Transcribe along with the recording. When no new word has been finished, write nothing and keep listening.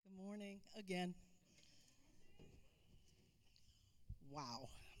again. Wow.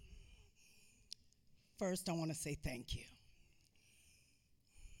 First, I want to say thank you.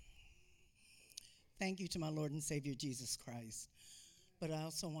 Thank you to my Lord and Savior Jesus Christ. But I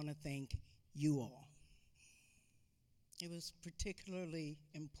also want to thank you all. It was particularly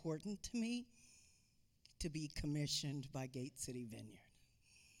important to me to be commissioned by Gate City Vineyard.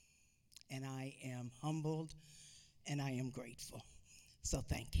 And I am humbled and I am grateful. So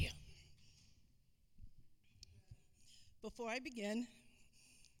thank you. Before I begin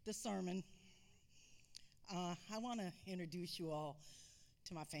the sermon, I want to introduce you all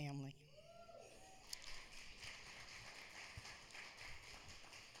to my family.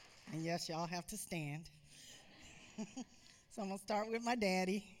 And yes, y'all have to stand. So I'm going to start with my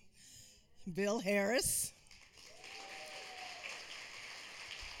daddy, Bill Harris.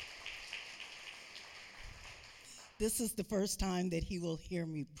 This is the first time that he will hear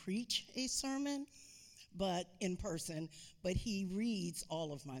me preach a sermon, but in person, but he reads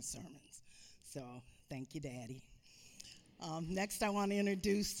all of my sermons. So thank you, Daddy. Next, I want to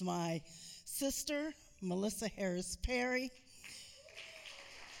introduce my sister, Melissa Harris Perry.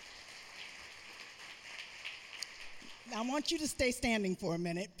 I want you to stay standing for a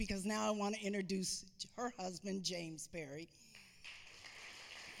minute because now I want to introduce her husband, James Perry.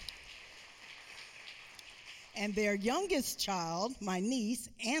 And their youngest child, my niece,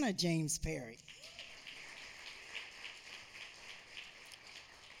 Anna James Perry.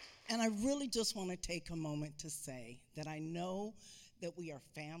 And I really just want to take a moment to say that I know that we are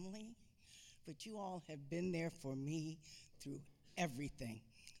family, but you all have been there for me through everything,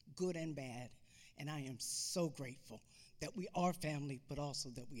 good and bad. And I am so grateful that we are family, but also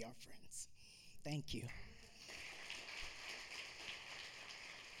that we are friends. Thank you.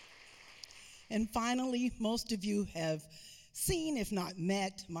 And finally, most of you have seen, if not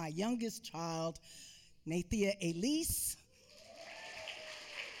met, my youngest child, Nathia Elise.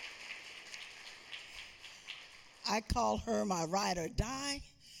 I call her my ride or die.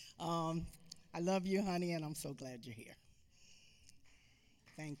 I love you, honey, and I'm so glad you're here.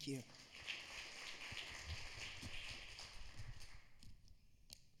 Thank you.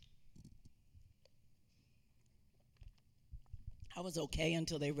 I was okay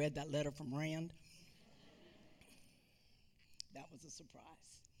until they read that letter from Rand. That was a surprise.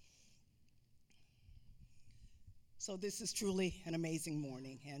 So this is truly an amazing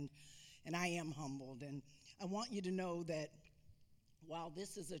morning, and I am humbled. And I want you to know that while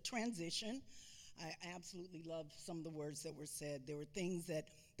this is a transition, I absolutely love some of the words that were said. There were things that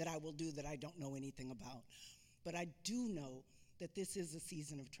I will do that I don't know anything about. But I do know that this is a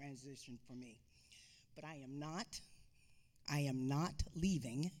season of transition for me. But I am not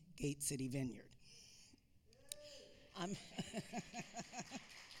leaving Gate City Vineyard.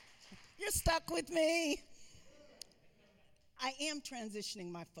 You're stuck with me. I am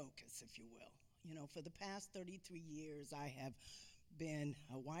transitioning my focus, if you will. You know, for the past 33 years, I have been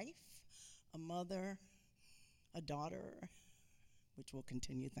a wife, a mother, a daughter, which will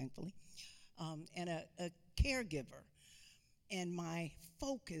continue, thankfully, and a caregiver. And my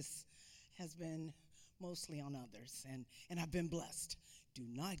focus has been mostly on others, and I've been blessed. Do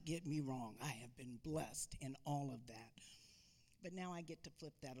not get me wrong. I have been blessed in all of that. But now I get to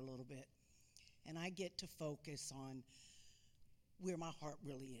flip that a little bit, and I get to focus on where my heart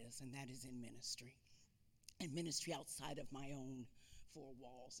really is, and that is in ministry, and ministry outside of my own four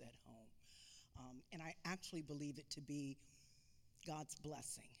walls at home. And I actually believe it to be God's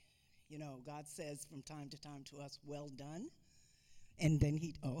blessing. You know, God says from time to time to us, well done. And then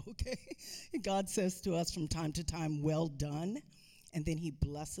God says to us from time to time, well done. And then he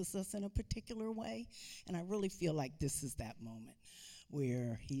blesses us in a particular way. And I really feel like this is that moment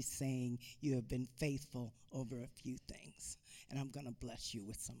where he's saying, you have been faithful over a few things, and I'm going to bless you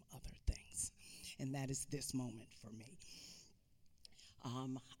with some other things. And that is this moment for me.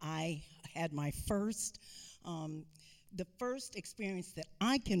 I had my the first experience that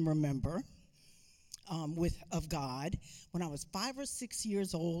I can remember of God when I was 5 or 6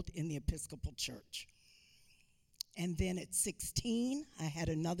 years old in the Episcopal Church. And then at 16, I had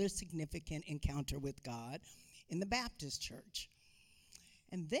another significant encounter with God in the Baptist Church.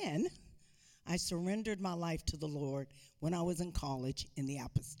 And then I surrendered my life to the Lord when I was in college in the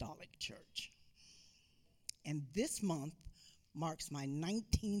Apostolic Church. And this month marks my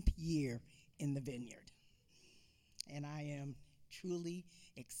 19th year in the Vineyard. And I am truly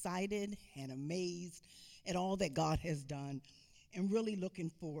excited and amazed at all that God has done and really looking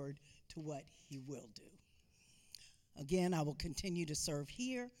forward to what he will do. Again, I will continue to serve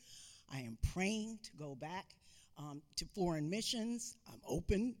here. I am praying to go back to foreign missions. I'm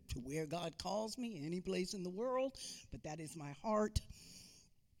open to where God calls me, any place in the world, but that is my heart.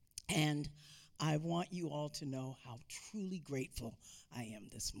 And I want you all to know how truly grateful I am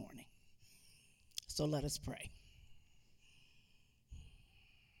this morning. So let us pray.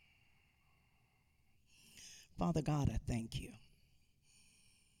 Father God, I thank you.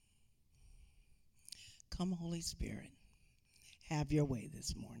 Come, Holy Spirit, have your way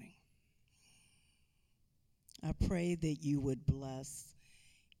this morning. I pray that you would bless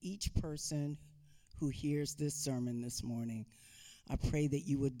each person who hears this sermon this morning. I pray that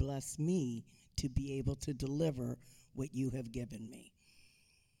you would bless me to be able to deliver what you have given me.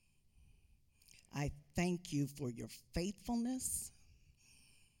 I thank you for your faithfulness.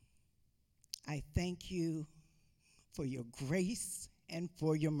 I thank you for your grace and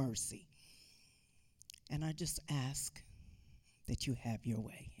for your mercy. And I just ask that you have your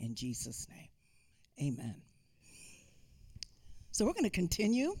way. In Jesus' name, amen. So we're going to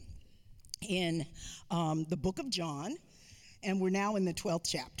continue in the book of John, and we're now in the 12th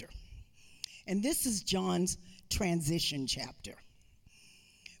chapter. And this is John's transition chapter.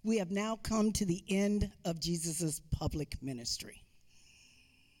 We have now come to the end of Jesus' public ministry.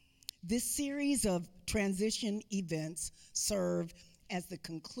 This series of transition events serve as the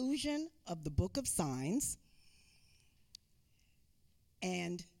conclusion of the book of signs,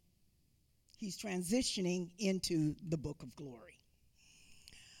 and he's transitioning into the book of glory.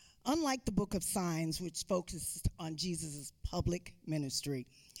 Unlike the book of signs, which focused on Jesus' public ministry,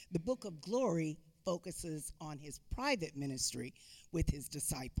 the book of glory focuses on his private ministry with his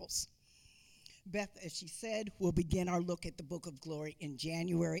disciples. Beth, as she said, will begin our look at the book of glory in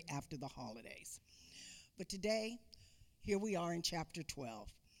January after the holidays. But today, here we are in chapter 12.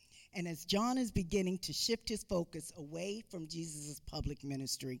 And as John is beginning to shift his focus away from Jesus' public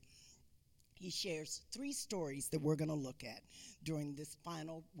ministry, he shares 3 stories that we're going to look at during this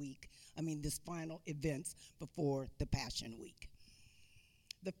final events before the Passion Week.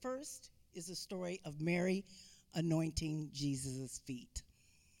 The first is a story of Mary anointing Jesus' feet.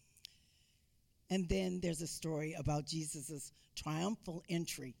 And then there's a story about Jesus' triumphal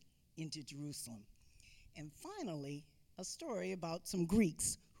entry into Jerusalem. And finally, a story about some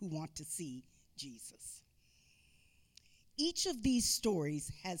Greeks who want to see Jesus. Each of these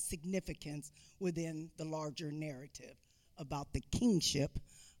stories has significance within the larger narrative about the kingship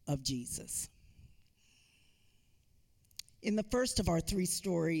of Jesus. In the first of our 3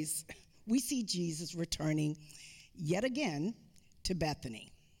 stories, we see Jesus returning yet again to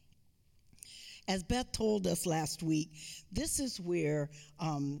Bethany. As Beth told us last week, this is where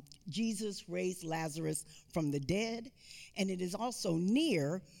Jesus raised Lazarus from the dead, and it is also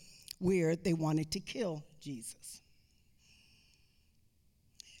near where they wanted to kill Jesus.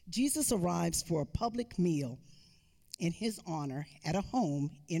 Jesus arrives for a public meal in his honor at a home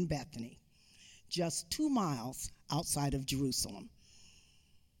in Bethany, just 2 miles outside of Jerusalem.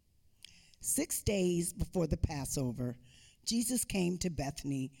 6 days before the Passover, Jesus came to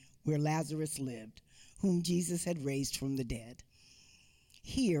Bethany where Lazarus lived, whom Jesus had raised from the dead.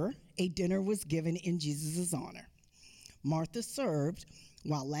 Here, a dinner was given in Jesus' honor. Martha served,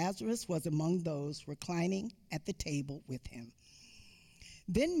 while Lazarus was among those reclining at the table with him.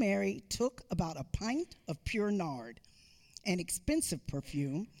 Then Mary took about a pint of pure nard, an expensive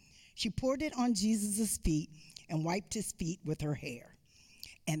perfume. She poured it on Jesus' feet and wiped his feet with her hair.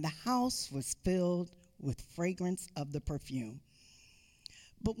 And the house was filled with fragrance of the perfume.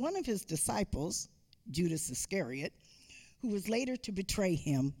 But one of his disciples, Judas Iscariot, who was later to betray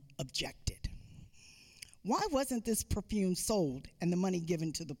him, objected. Why wasn't this perfume sold and the money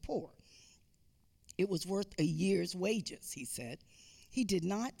given to the poor? It was worth a year's wages, he said. He did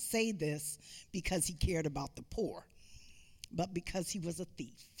not say this because he cared about the poor, but because he was a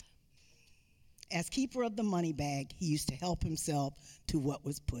thief. As keeper of the money bag, he used to help himself to what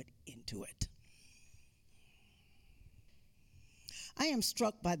was put into it. I am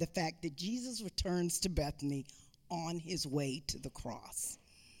struck by the fact that Jesus returns to Bethany on his way to the cross.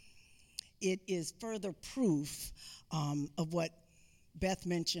 It is further proof of what Beth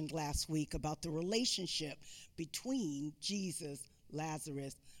mentioned last week about the relationship between Jesus,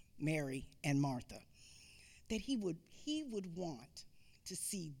 Lazarus, Mary, and Martha. That he would want to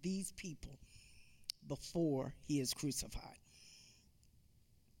see these people before he is crucified.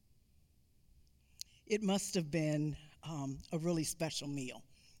 It must have been a really special meal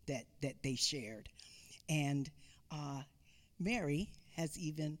that they shared. And Mary has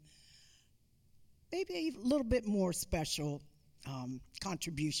even maybe a little bit more special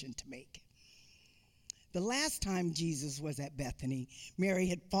contribution to make. The last time Jesus was at Bethany, Mary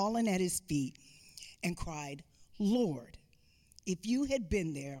had fallen at his feet and cried, Lord, if you had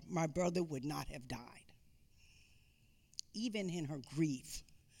been there, my brother would not have died. Even in her grief,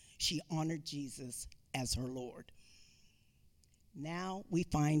 she honored Jesus as her Lord. Now we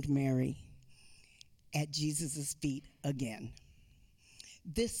find Mary at Jesus' feet again,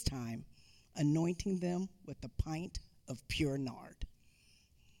 this time anointing them with a pint of pure nard.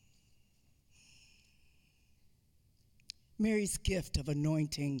 Mary's gift of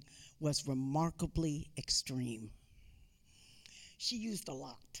anointing was remarkably extreme. She used a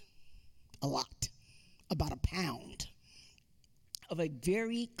lot, about a pound of a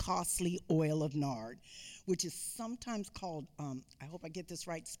very costly oil of nard, which is sometimes called, I hope I get this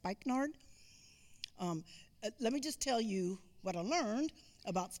right, spikenard. Let me just tell you what I learned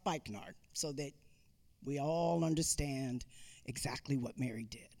about spikenard so that we all understand exactly what Mary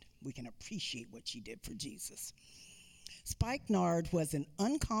did. We can appreciate what she did for Jesus. Spikenard was an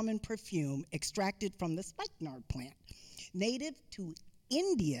uncommon perfume extracted from the spikenard plant, native to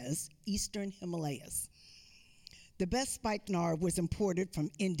India's eastern Himalayas. The best spikenard was imported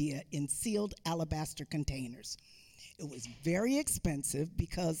from India in sealed alabaster containers. It was very expensive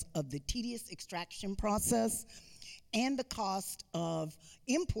because of the tedious extraction process and the cost of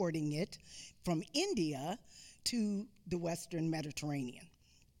importing it from India to the Western Mediterranean.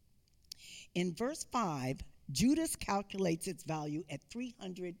 In verse 5, Judas calculates its value at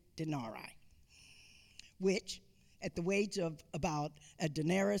 300 denarii, which, at the wage of about a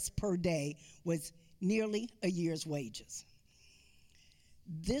denarius per day, was nearly a year's wages.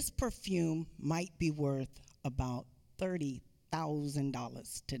 This perfume might be worth about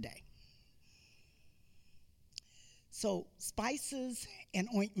 $30,000 today. So spices and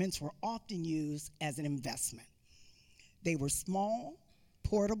ointments were often used as an investment. They were small,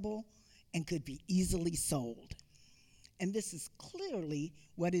 portable, and could be easily sold. And this is clearly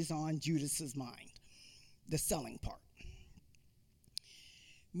what is on Judas's mind, the selling part.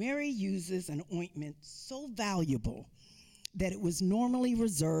 Mary uses an ointment so valuable that it was normally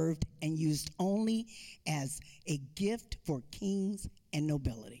reserved and used only as a gift for kings and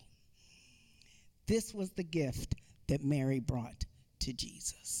nobility. This was the gift that Mary brought to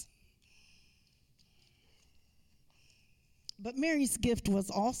Jesus. But Mary's gift was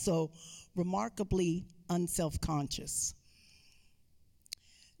also remarkably unself-conscious.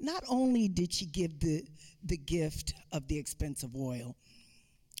 Not only did she give the gift of the expensive oil,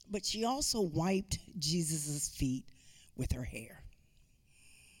 but she also wiped Jesus' feet with her hair.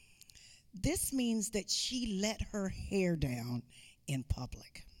 This means that she let her hair down in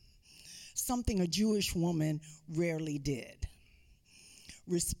public, something a Jewish woman rarely did.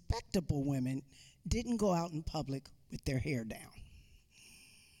 Respectable women didn't go out in public with their hair down.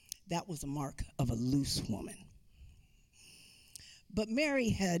 That was a mark of a loose woman. But Mary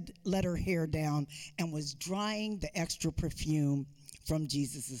had let her hair down and was drying the extra perfume from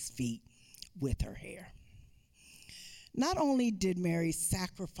Jesus' feet with her hair. Not only did Mary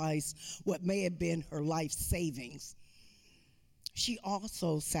sacrifice what may have been her life savings, she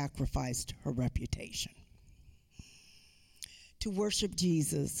also sacrificed her reputation. To worship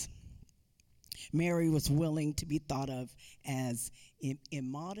Jesus, Mary was willing to be thought of as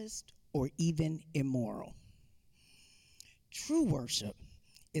immodest or even immoral. True worship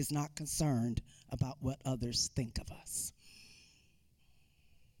is not concerned about what others think of us.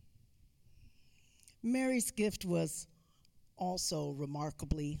 Mary's gift was also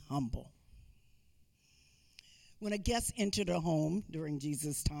remarkably humble. When a guest entered a home during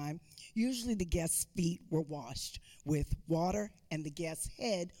Jesus' time, usually the guest's feet were washed with water and the guest's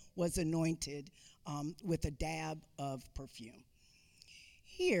head was anointed with a dab of perfume.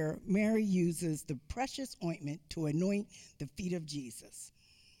 Here, Mary uses the precious ointment to anoint the feet of Jesus.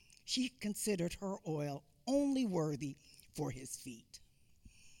 She considered her oil only worthy for his feet.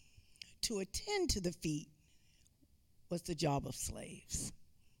 To attend to the feet was the job of slaves,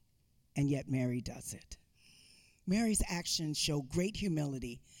 and yet Mary does it. Mary's actions show great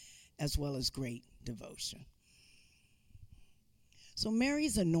humility as well as great devotion. So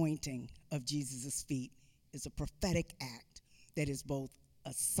Mary's anointing of Jesus' feet is a prophetic act that is both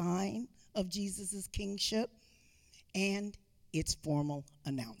a sign of Jesus' kingship and its formal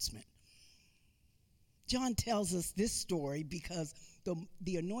announcement. John tells us this story because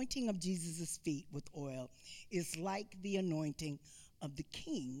the anointing of Jesus' feet with oil is like the anointing of the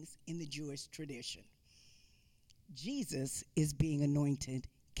kings in the Jewish tradition. Jesus is being anointed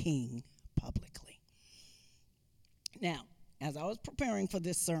king publicly. Now, as I was preparing for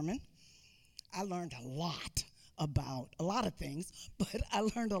this sermon, I learned a lot of things, but I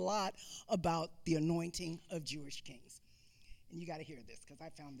learned a lot about the anointing of Jewish kings. And you got to hear this because I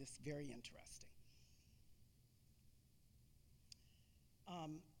found this very interesting.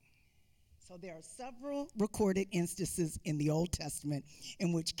 So there are several recorded instances in the Old Testament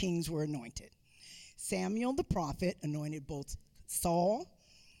in which kings were anointed. Samuel the prophet anointed both Saul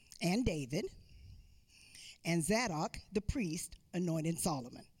and David, and Zadok the priest anointed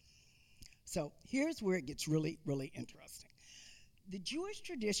Solomon. So here's where it gets really, really interesting. The Jewish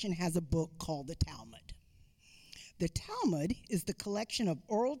tradition has a book called the Talmud. The Talmud is the collection of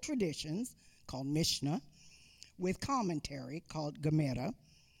oral traditions called Mishnah with commentary called Gemara.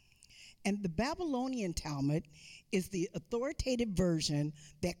 And the Babylonian Talmud is the authoritative version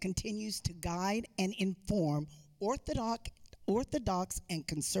that continues to guide and inform Orthodox and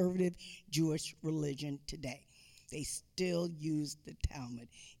conservative Jewish religion today. They still use the Talmud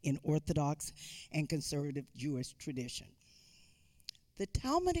in Orthodox and conservative Jewish tradition. The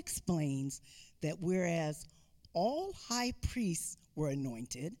Talmud explains that whereas all high priests were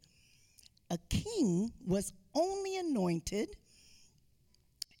anointed, a king was only anointed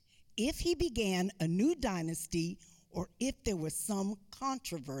if he began a new dynasty or if there was some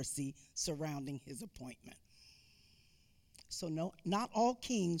controversy surrounding his appointment. So no, not all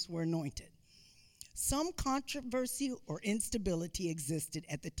kings were anointed. Some controversy or instability existed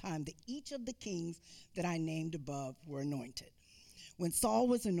at the time that each of the kings that I named above were anointed. When Saul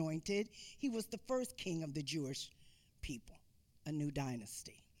was anointed, he was the first king of the Jewish people, a new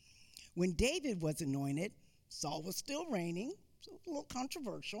dynasty. When David was anointed, Saul was still reigning, so a little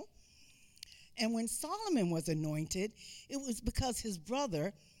controversial. And when Solomon was anointed, it was because his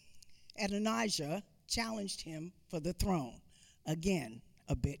brother, Adonijah, challenged him for the throne. Again,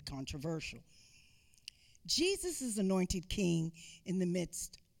 a bit controversial. Jesus is anointed king in the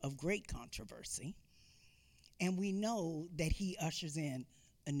midst of great controversy, and we know that he ushers in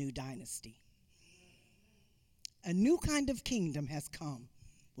a new dynasty. A new kind of kingdom has come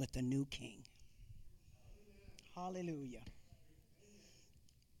with a new king. Hallelujah.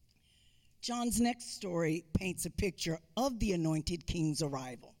 John's next story paints a picture of the anointed king's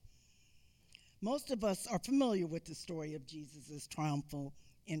arrival. Most of us are familiar with the story of Jesus' triumphal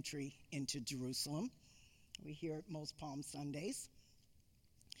entry into Jerusalem. We hear it most Palm Sundays.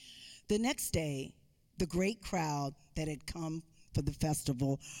 The next day, the great crowd that had come for the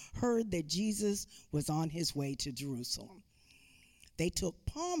festival heard that Jesus was on his way to Jerusalem. They took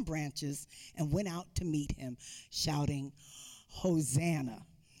palm branches and went out to meet him, shouting, "Hosanna!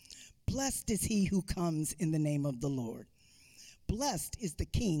 Blessed is he who comes in the name of the Lord. Blessed is the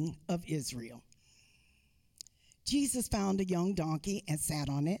King of Israel." Jesus found a young donkey and sat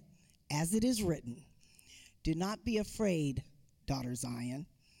on it, as it is written, "Do not be afraid, daughter Zion.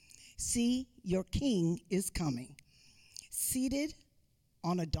 See, your king is coming, seated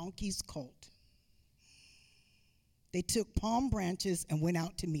on a donkey's colt." They took palm branches and went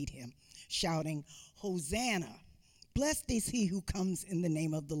out to meet him, shouting, "Hosanna! Blessed is he who comes in the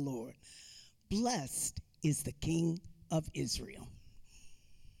name of the Lord. Blessed is the King of Israel."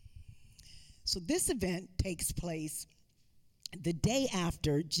 So this event takes place the day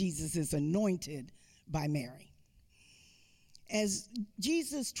after Jesus is anointed by Mary. As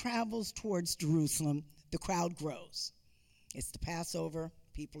Jesus travels towards Jerusalem, the crowd grows. It's the Passover,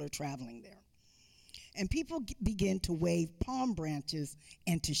 people are traveling there. And people begin to wave palm branches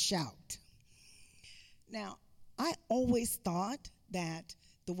and to shout. Now, I always thought that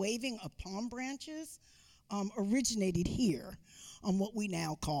the waving of palm branches originated here on what we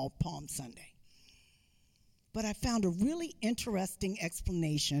now call Palm Sunday. But I found a really interesting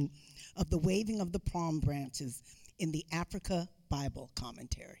explanation of the waving of the palm branches in the Africa Bible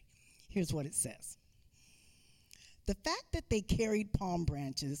commentary. Here's what it says. The fact that they carried palm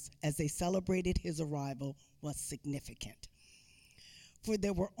branches as they celebrated his arrival was significant. For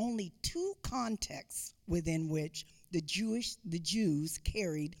there were only two contexts within which the Jews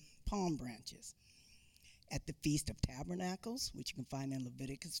carried palm branches. At the Feast of Tabernacles, which you can find in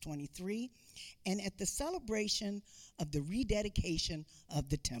Leviticus 23, and at the celebration of the rededication of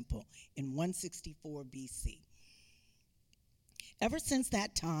the temple in 164 BC. Ever since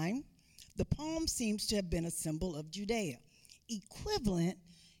that time, the palm seems to have been a symbol of Judea, equivalent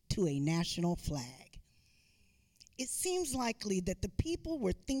to a national flag. It seems likely that the people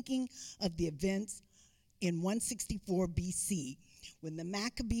were thinking of the events in 164 BC when the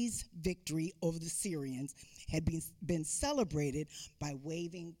Maccabees' victory over the Syrians had been celebrated by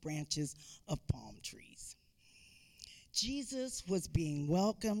waving branches of palm trees. Jesus was being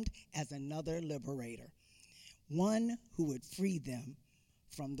welcomed as another liberator, one who would free them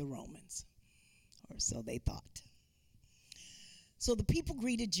from the Romans, or so they thought. So the people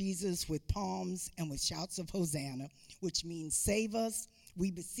greeted Jesus with palms and with shouts of Hosanna, which means save us, we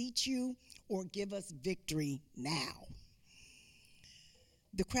beseech you, or give us victory now.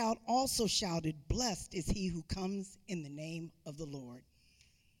 The crowd also shouted, "Blessed is he who comes in the name of the Lord."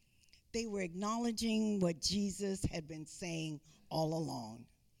 They were acknowledging what Jesus had been saying all along.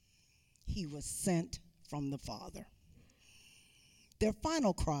 He was sent from the Father. Their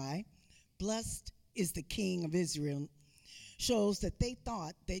final cry, "Blessed is the King of Israel," shows that they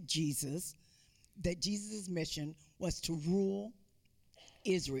thought that Jesus' mission was to rule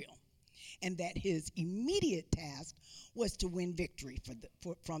Israel, and that his immediate task was to win victory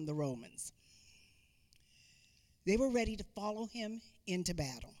from the Romans. They were ready to follow him into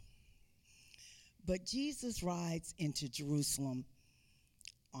battle. But Jesus rides into Jerusalem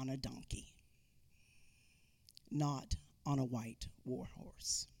on a donkey, not on a white war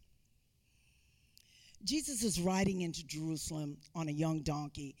horse. Jesus' riding into Jerusalem on a young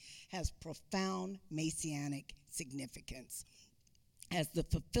donkey has profound messianic significance as the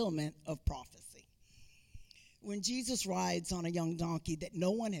fulfillment of prophecy. When Jesus rides on a young donkey that no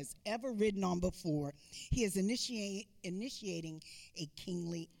one has ever ridden on before, he is initiating a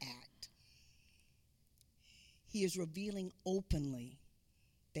kingly act. He is revealing openly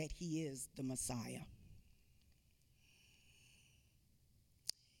that he is the Messiah.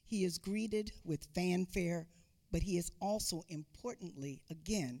 He is greeted with fanfare, but he is also importantly,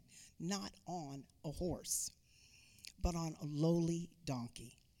 again, not on a horse, but on a lowly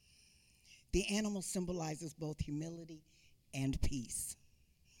donkey. The animal symbolizes both humility and peace.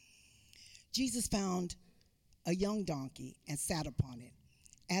 Jesus found a young donkey and sat upon it.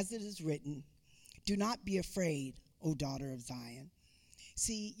 As it is written, "Do not be afraid, O daughter of Zion.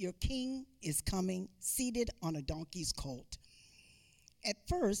 See, your king is coming, seated on a donkey's colt." At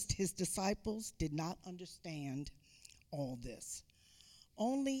first, his disciples did not understand all this.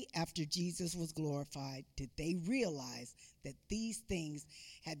 Only after Jesus was glorified did they realize that these things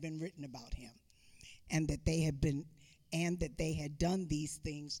had been written about him, and that they had done these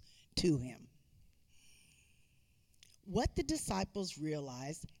things to him. What the disciples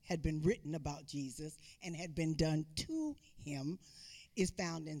realized had been written about Jesus and had been done to him is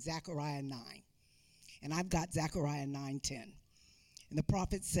found in Zechariah 9. And I've got Zechariah 9:10. And the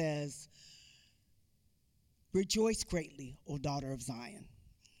prophet says, "Rejoice greatly, O daughter of Zion.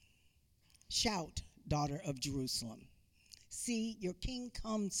 Shout, daughter of Jerusalem. See, your king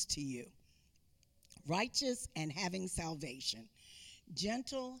comes to you, righteous and having salvation,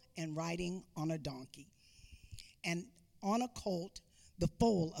 gentle and riding on a donkey, and on a colt, the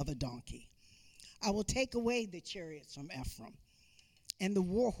foal of a donkey. I will take away the chariots from Ephraim, and the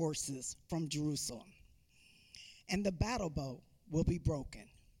war horses from Jerusalem, and the battle bow will be broken.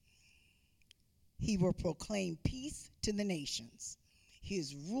 He will proclaim peace to the nations.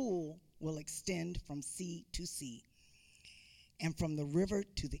 His rule will extend from sea to sea, and from the river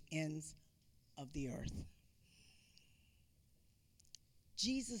to the ends of the earth."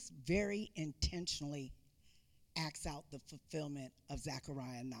 Jesus very intentionally acts out the fulfillment of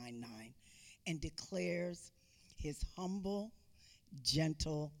Zechariah 9:9 and declares his humble,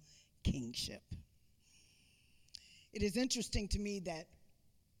 gentle kingship. It is interesting to me that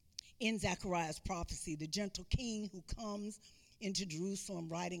in Zechariah's prophecy, the gentle king who comes into Jerusalem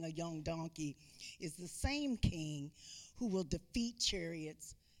riding a young donkey is the same king who will defeat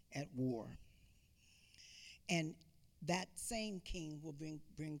chariots at war. And that same king will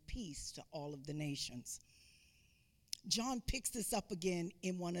bring peace to all of the nations. John picks this up again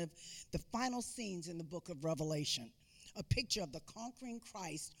in one of the final scenes in the book of Revelation. A picture of the conquering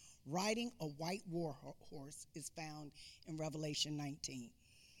Christ riding a white war horse is found in Revelation 19.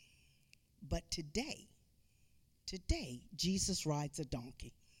 But today, Jesus rides a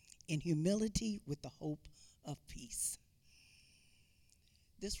donkey in humility with the hope of peace.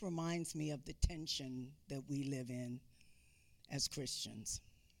 This reminds me of the tension that we live in as Christians,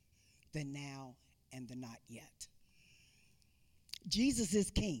 the now and the not yet. Jesus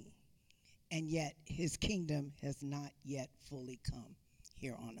is king, and yet his kingdom has not yet fully come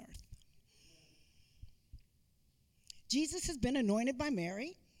here on earth. Jesus has been anointed by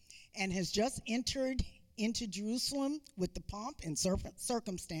Mary and has just entered into Jerusalem with the pomp and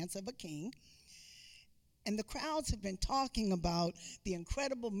circumstance of a king. And the crowds have been talking about the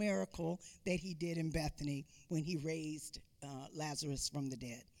incredible miracle that he did in Bethany when he raised Lazarus from the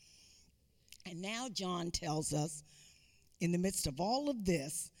dead. And now John tells us, in the midst of all of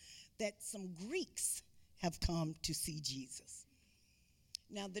this, that some Greeks have come to see Jesus.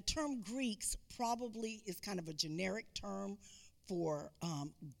 Now, the term Greeks probably is kind of a generic term for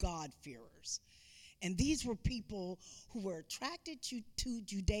God-fearers. And these were people who were attracted to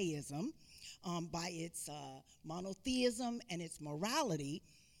Judaism by its monotheism and its morality,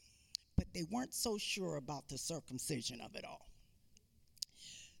 but they weren't so sure about the circumcision of it all.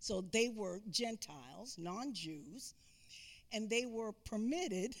 So they were Gentiles, non-Jews, and they were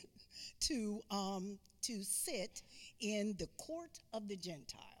permitted to sit in the court of the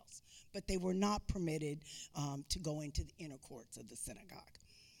Gentiles, but they were not permitted to go into the inner courts of the synagogue.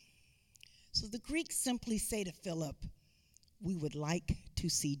 So the Greeks simply say to Philip, "We would like to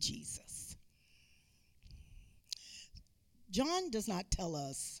see Jesus." John does not tell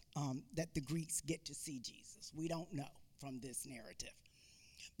us that the Greeks get to see Jesus. We don't know from this narrative.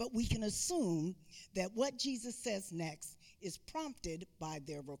 But we can assume that what Jesus says next is prompted by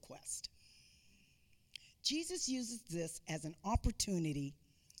their request. Jesus uses this as an opportunity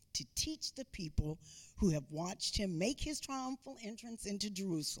to teach the people who have watched him make his triumphal entrance into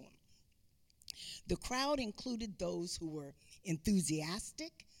Jerusalem. The crowd included those who were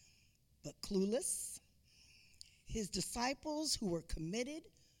enthusiastic but clueless, his disciples who were committed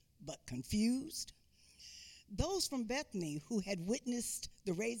but confused, those from Bethany who had witnessed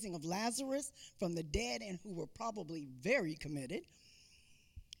the raising of Lazarus from the dead and who were probably very committed,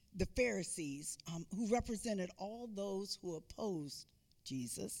 the Pharisees, who represented all those who opposed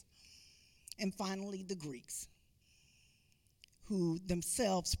Jesus, and finally the Greeks, who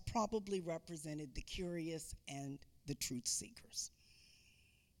themselves probably represented the curious and the truth seekers.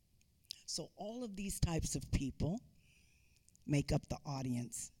 So all of these types of people make up the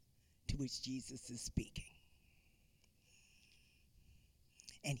audience to which Jesus is speaking.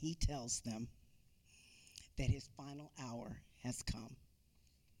 And he tells them that his final hour has come.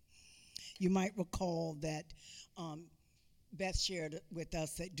 You might recall that Beth shared with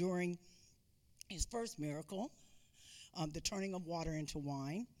us that during his first miracle, the turning of water into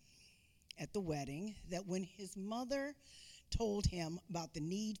wine at the wedding, that when his mother told him about the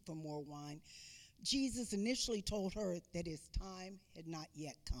need for more wine, Jesus initially told her that his time had not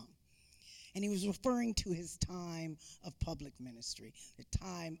yet come. And he was referring to his time of public ministry, the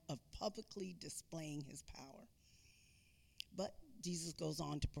time of publicly displaying his power. But Jesus goes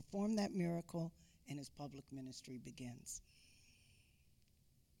on to perform that miracle, and his public ministry begins.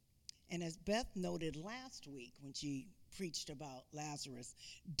 And as Beth noted last week when she preached about Lazarus,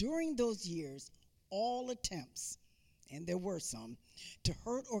 during those years, all attempts, and there were some, to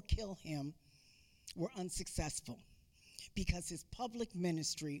hurt or kill him were unsuccessful because his public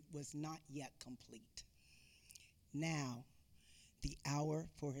ministry was not yet complete. Now, the hour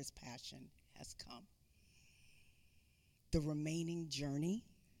for his passion has come. The remaining journey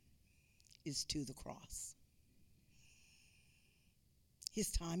is to the cross.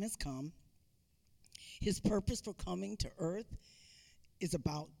 His time has come. His purpose for coming to earth is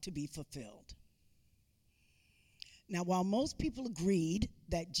about to be fulfilled. Now, while most people agreed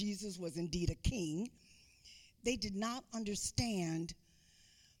that Jesus was indeed a king, they did not understand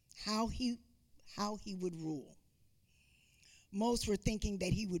how he would rule. Most were thinking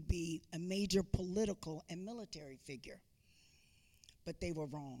that he would be a major political and military figure, but they were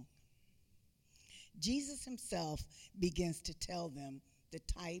wrong. Jesus himself begins to tell them the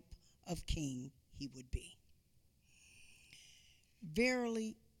type of king he would be.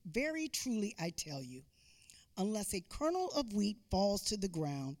 Verily, very truly, I tell you, unless a kernel of wheat falls to the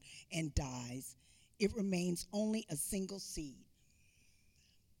ground and dies, it remains only a single seed.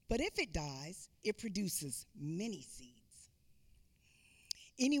 But if it dies, it produces many seeds.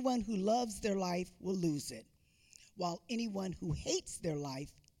 Anyone who loves their life will lose it, while anyone who hates their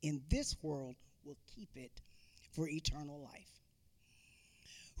life in this world will keep it for eternal life.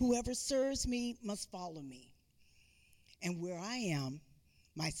 Whoever serves me must follow me, and where I am,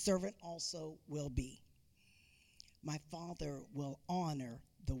 my servant also will be. My Father will honor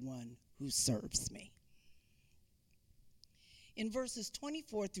the one who serves me. In verses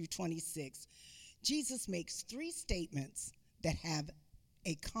 24 through 26, Jesus makes three statements that have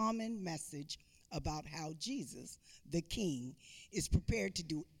a common message about how Jesus, the King, is prepared to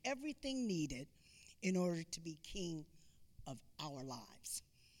do everything needed in order to be king of our lives.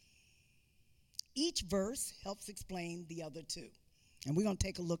 Each verse helps explain the other two, and we're going to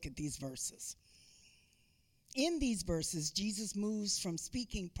take a look at these verses. In these verses, Jesus moves from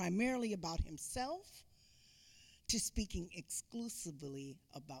speaking primarily about himself to speaking exclusively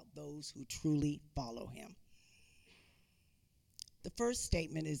about those who truly follow him. The first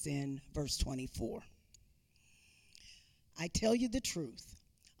statement is in verse 24. I tell you the truth,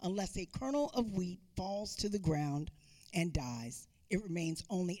 unless a kernel of wheat falls to the ground and dies, it remains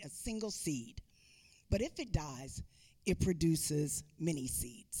only a single seed. But if it dies, it produces many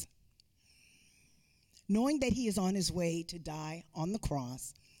seeds. Knowing that he is on his way to die on the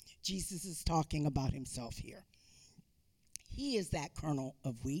cross, Jesus is talking about himself here. He is that kernel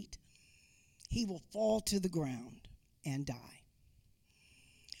of wheat. He will fall to the ground and die.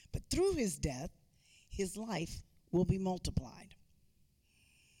 through his death, his life will be multiplied.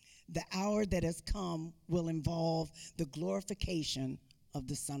 The hour that has come will involve the glorification of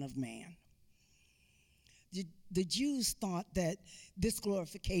the Son of Man. The Jews thought that this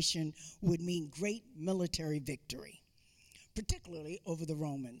glorification would mean great military victory, particularly over the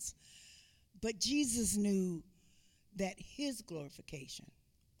Romans. But Jesus knew that his glorification,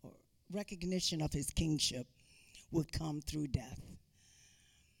 or recognition of his kingship, would come through death.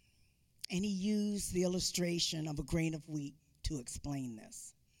 And he used the illustration of a grain of wheat to explain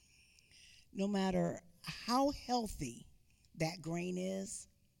this. No matter how healthy that grain is,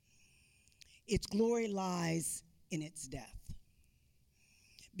 its glory lies in its death.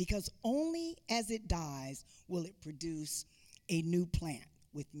 Because only as it dies will it produce a new plant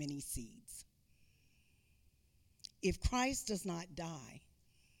with many seeds. If Christ does not die,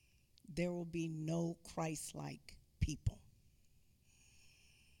 there will be no Christ-like people.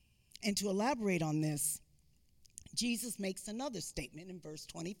 And to elaborate on this, Jesus makes another statement in verse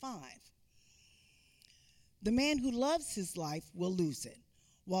 25. The man who loves his life will lose it,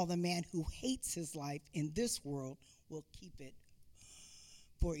 while the man who hates his life in this world will keep it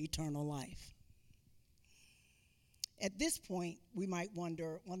for eternal life. At this point, we might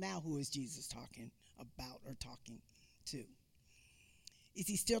wonder, well, now who is Jesus talking about or talking to? Is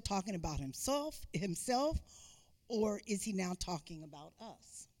he still talking about himself, or is he now talking about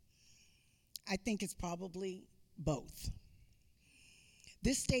us? I think it's probably both.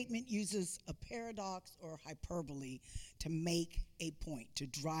 This statement uses a paradox or hyperbole to make a point, to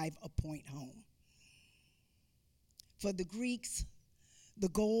drive a point home. For the Greeks, the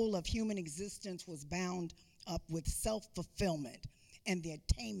goal of human existence was bound up with self-fulfillment and the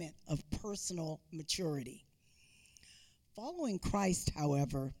attainment of personal maturity. Following Christ,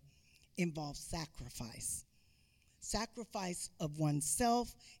 however, involves sacrifice. Sacrifice of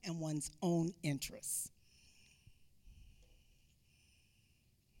oneself and one's own interests.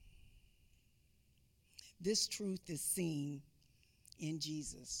 This truth is seen in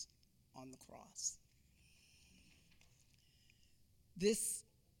Jesus on the cross. This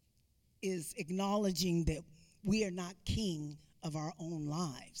is acknowledging that we are not king of our own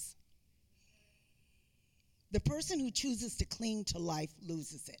lives. The person who chooses to cling to life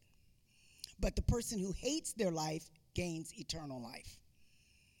loses it, but the person who hates their life gains eternal life.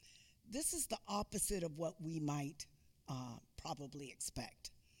 This is the opposite of what we might probably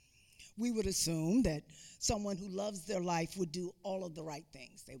expect. We would assume that someone who loves their life would do all of the right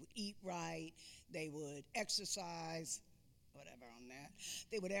things. They would eat right, they would exercise, whatever on that.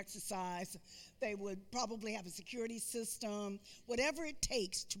 They would exercise, they would probably have a security system, whatever it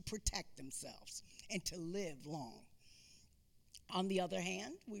takes to protect themselves and to live long. On the other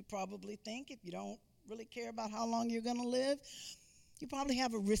hand, we probably think if you don't really care about how long you're going to live, you probably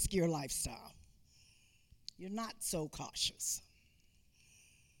have a riskier lifestyle. You're not so cautious.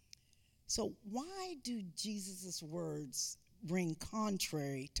 So why do Jesus' words ring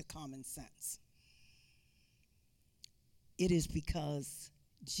contrary to common sense? It is because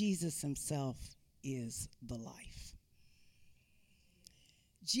Jesus himself is the life.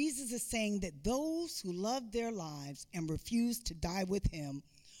 Jesus is saying that those who love their lives and refuse to die with him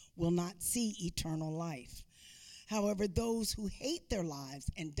will not see eternal life. However, those who hate their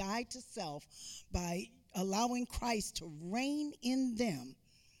lives and die to self by allowing Christ to reign in them,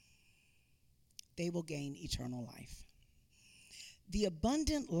 they will gain eternal life. The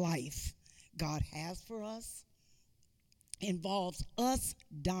abundant life God has for us involves us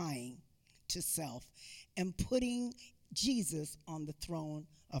dying to self and putting Jesus on the throne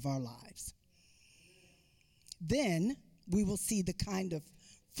of our lives. Then we will see the kind of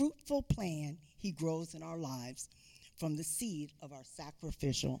fruitful plan he grows in our lives from the seed of our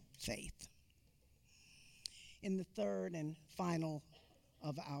sacrificial faith. In the third and final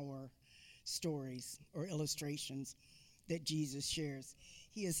of our stories or illustrations that Jesus shares,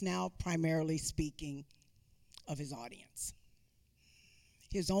 he is now primarily speaking of his audience.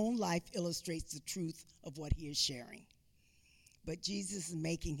 His own life illustrates the truth of what he is sharing, but Jesus is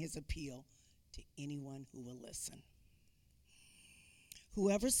making his appeal to anyone who will listen.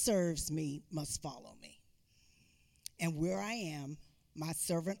 Whoever serves me must follow me, and where I am, my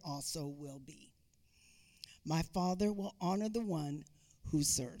servant also will be. My Father will honor the one who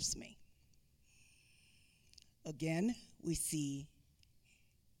serves me. Again, we see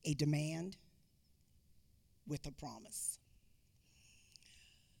a demand with a promise.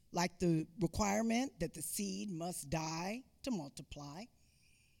 Like the requirement that the seed must die to multiply,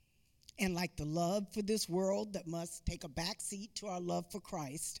 and like the love for this world that must take a backseat to our love for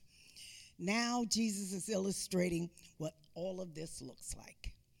Christ, now Jesus is illustrating what all of this looks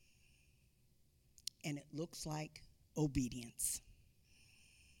like. and it looks like obedience.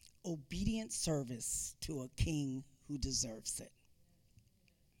 Obedient service to a king who deserves it.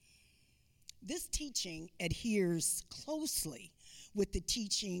 This teaching adheres closely with the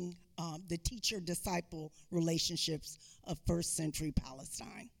teaching, the teacher-disciple relationships of first century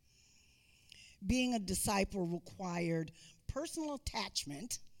Palestine. Being a disciple required personal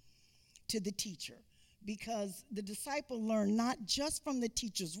attachment to the teacher because the disciple learned not just from the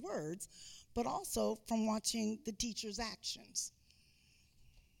teacher's words, but also from watching the teacher's actions.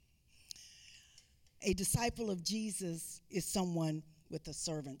 A disciple of Jesus is someone with a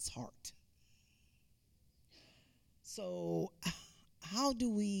servant's heart. So, how do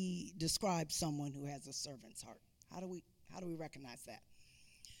we describe someone who has a servant's heart? How do we recognize that?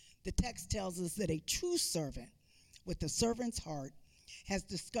 The text tells us that a true servant with a servant's heart has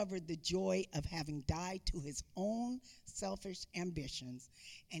discovered the joy of having died to his own selfish ambitions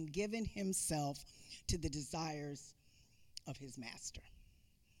and given himself to the desires of his master.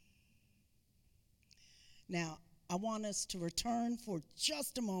 Now, I want us to return for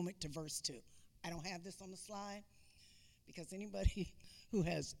just a moment to verse 2. I don't have this on the slide because anybody who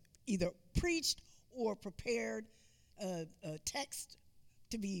has either preached or prepared a text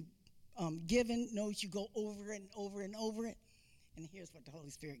to be given knows you go over it and over and over it. And here's what the Holy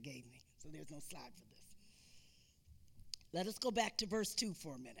Spirit gave me. So there's no slide for this. Let us go back to verse 2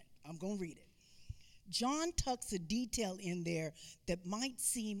 for a minute. I'm going to read it. John tucks a detail in there that might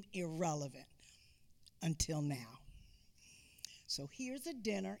seem irrelevant until now. So here's a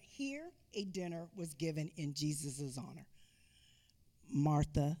dinner. Here, a dinner was given in Jesus' honor.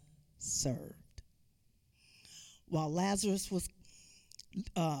 Martha served, while Lazarus was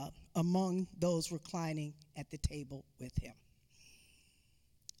among those reclining at the table with him.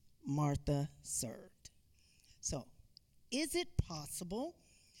 Martha served. So, is it possible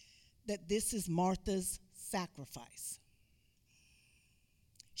that this is Martha's sacrifice?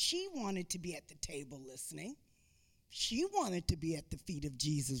 She wanted to be at the table listening. She wanted to be at the feet of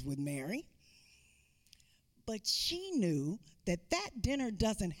Jesus with Mary. But she knew that that dinner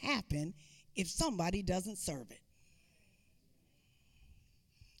doesn't happen if somebody doesn't serve it.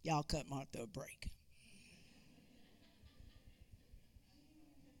 Y'all cut Martha a break.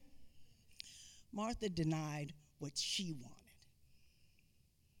 Martha denied what she wanted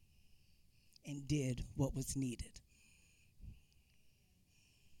and did what was needed.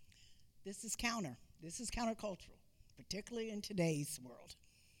 This is countercultural, particularly in today's world.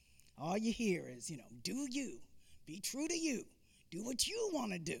 All you hear is, do you, be true to you, do what you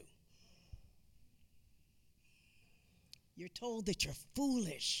want to do. You're told that you're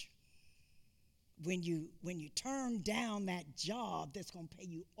foolish when you turn down that job that's going to pay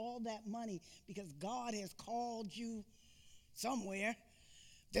you all that money because God has called you somewhere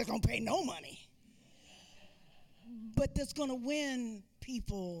that's going to pay no money, but that's going to win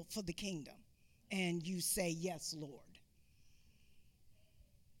people for the kingdom. And you say, yes, Lord.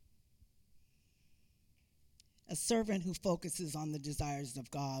 A servant who focuses on the desires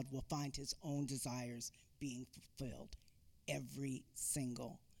of God will find his own desires being fulfilled every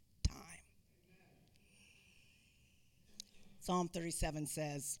single time. Psalm 37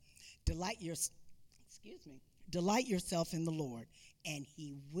 says, delight yourself in the Lord, and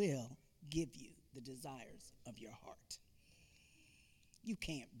he will give you the desires of your heart. You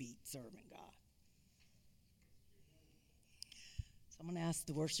can't beat serving God. So I'm going to ask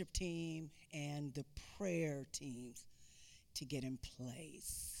the worship team and the prayer teams to get in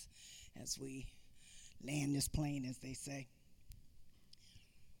place as we land this plane, as they say.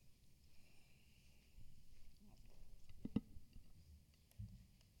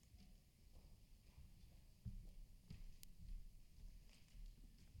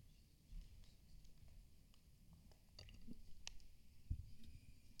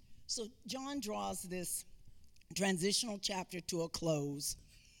 So John draws this transitional chapter to a close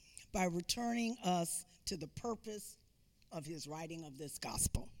by returning us to the purpose of his writing of this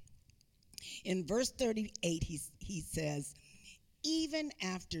gospel. In verse 38, he says, even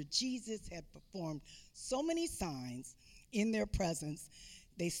after Jesus had performed so many signs in their presence,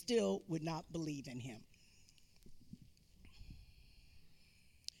 they still would not believe in him.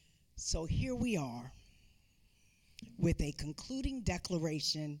 So here we are with a concluding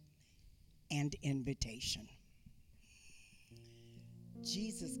declaration and invitation.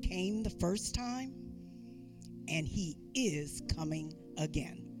 Jesus came the first time, and he is coming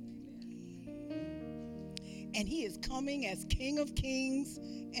again. And he is coming as King of Kings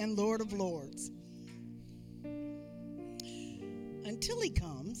and Lord of Lords. Until he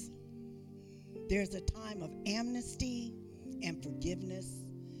comes, there's a time of amnesty and forgiveness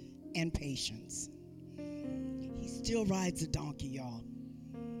and patience. He still rides a donkey, y'all,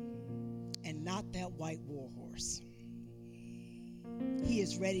 and not that white war horse. He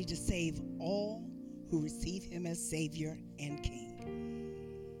is ready to save all who receive him as Savior and King.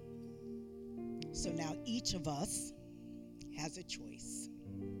 So now each of us has a choice,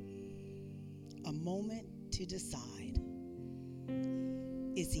 a moment to decide.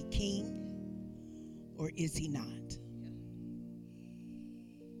 Is he king or is he not?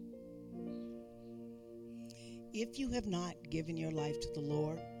 If you have not given your life to the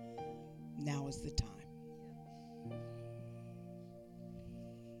Lord, now is the time.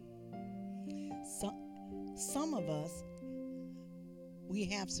 Some of us, we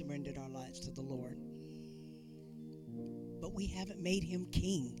have surrendered our lives to the Lord, but we haven't made him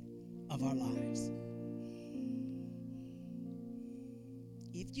king of our lives.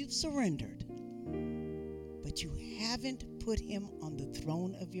 If you've surrendered, but you haven't put him on the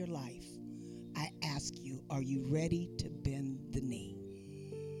throne of your life, I ask you, are you ready to bend the knee?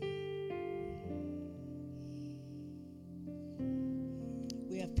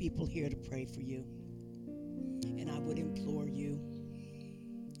 We have people here to pray for you. And I would implore you,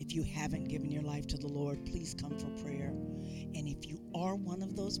 if you haven't given your life to the Lord, please come for prayer. And if you are one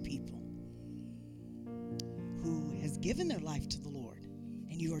of those people who has given their life to the Lord,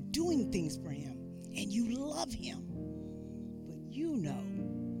 and you are doing things for him, and you love him, but you know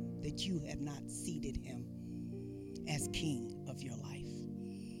that you have not seated him as king of your life,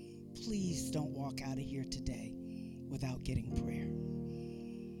 please don't walk out of here today without getting prayer.